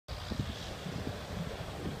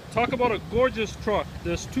Talk about a gorgeous truck.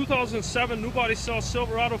 This 2007 new body cell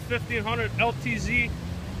Silverado 1500 LTZ.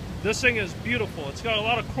 This thing is beautiful. It's got a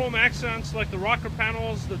lot of chrome accents like the rocker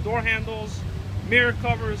panels, the door handles, mirror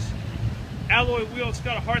covers, alloy wheel. It's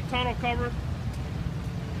got a hard tonneau cover,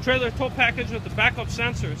 trailer tow package with the backup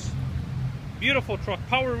sensors. Beautiful truck.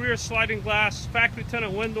 Power rear sliding glass, factory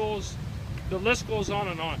tinted windows. The list goes on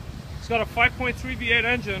and on. It's got a 5.3 V8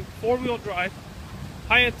 engine, 4-wheel drive,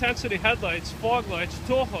 high intensity headlights, fog lights,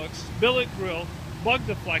 tow hooks, billet grille, bug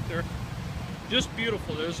deflector. Just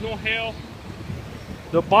beautiful. There's no hail.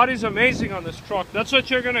 The body's amazing on this truck. That's what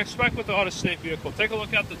you're going to expect with the out-of-state vehicle. Take a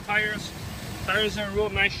look at the tires. Tires are in real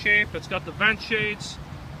nice shape. It's got the vent shades.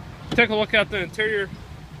 Take a look at the interior.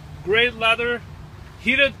 Gray leather,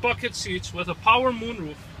 heated bucket seats with a power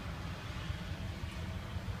moonroof.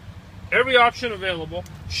 Every option available.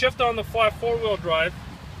 Shift on the fly, 4-wheel drive.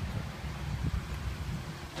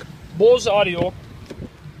 Bose audio.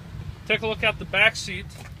 Take a look at the back seat.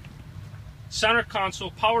 Center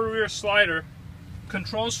console, power rear slider.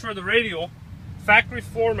 Controls for the radio. Factory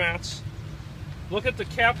floor mats. Look at the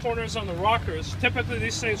cap corners on the rockers. Typically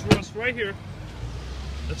these things rust right here.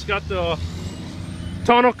 It's got the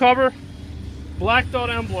tonneau cover, blacked out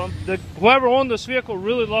emblem. Whoever owned this vehicle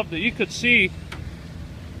really loved it. You could see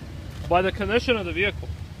by the condition of the vehicle.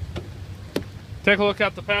 Take a look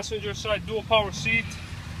at the passenger side, dual power seat,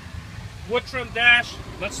 wood trim dash.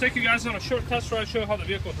 Let's take you guys on a short test ride, show you how the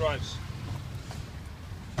vehicle drives.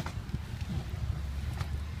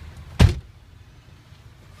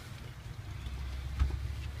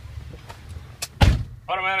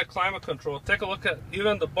 Automatic climate control. Take a look at,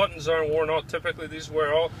 even the buttons aren't worn out. Typically these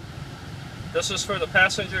wear out. This is for the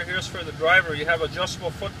passenger, here's for the driver. You have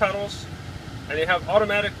adjustable foot pedals, and you have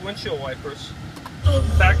automatic windshield wipers.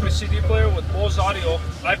 Factory CD player with Bose audio,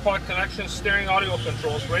 iPod connection, steering audio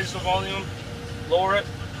controls. Raise the volume, lower it.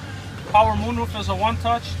 Power moonroof is a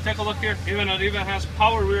one-touch. Take a look here. It even has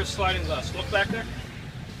power rear sliding glass. Look back there.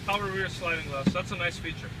 Power rear sliding glass. That's a nice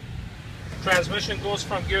feature. Transmission goes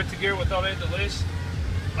from gear to gear without any delays.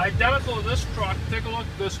 Identical to this truck. Take a look.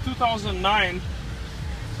 This 2009,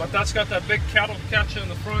 but that's got that big cattle catch in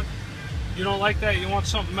the front. You don't like that, you want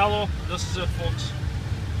something mellow, this is it, folks.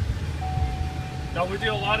 Now we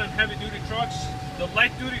deal a lot in heavy duty trucks. The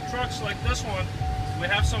light duty trucks like this one, we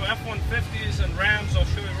have some F-150s and Rams. I'll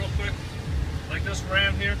show you real quick, like this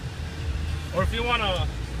Ram here. Or if you want a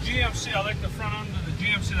GMC, I like the front end of the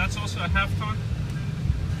GMC, that's also a half-ton.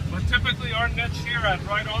 But typically our niche here at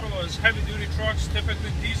Ride Auto is heavy duty trucks,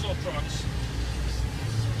 typically diesel trucks.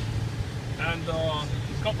 And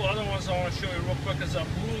a couple other ones I want to show you real quick is a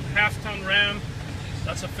blue half-ton Ram.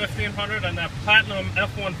 That's a 1500, and that Platinum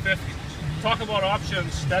F-150. Talk about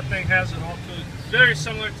options, that thing has it all too. Very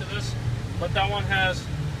similar to this, but that one has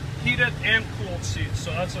heated and cooled seats,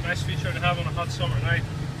 so that's a nice feature to have on a hot summer night.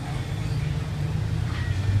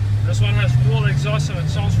 This one has dual exhaust and it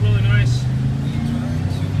sounds really nice.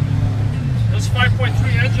 This 5.3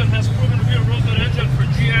 engine has proven to be a real good engine for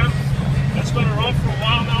GM. It's been around for a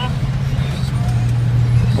while now.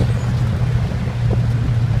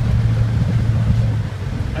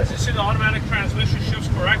 As you see, the automatic transmission shifts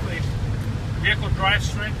correctly. The vehicle drives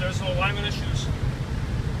straight, there's no alignment issues.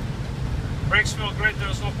 Brakes feel great,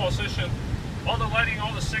 there's no pulsation. All the lighting,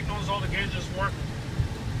 all the signals, all the gauges work.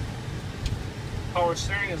 Power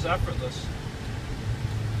steering is effortless.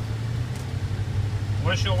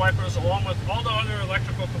 Windshield wipers, along with all the other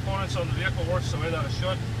electrical components on the vehicle, works the way that it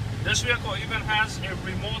should. This vehicle even has a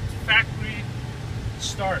remote factory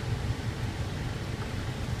start.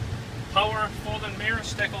 Power folding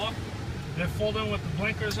mirrors, take a look. They fold in with the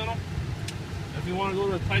blinkers in them. If you want to go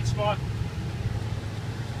to a tight spot.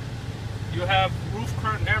 You have roof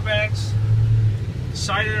curtain airbags,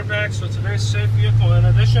 side airbags, so it's a very safe vehicle. In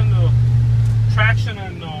addition to traction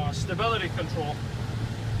and stability control,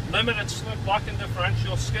 limited slip locking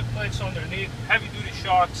differential, skid plates underneath, heavy duty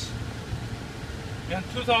shocks. In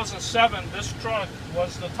 2007, this truck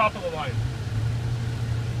was the top of the line.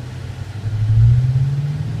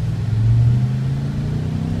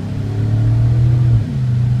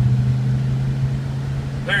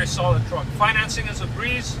 Very solid truck. Financing is a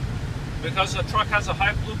breeze because the truck has a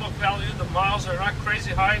high blue book value. The miles are not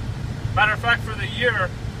crazy high. Matter of fact, for the year,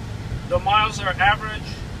 the miles are average.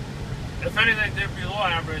 If anything, they're below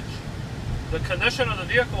average. The condition of the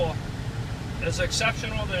vehicle is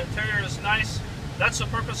exceptional. The interior is nice. That's the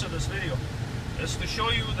purpose of this video, is to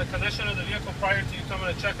show you the condition of the vehicle prior to you coming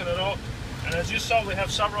and checking it out. And as you saw, we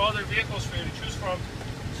have several other vehicles for you to choose from.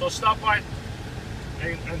 So stop by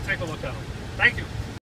and take a look at them. Thank you.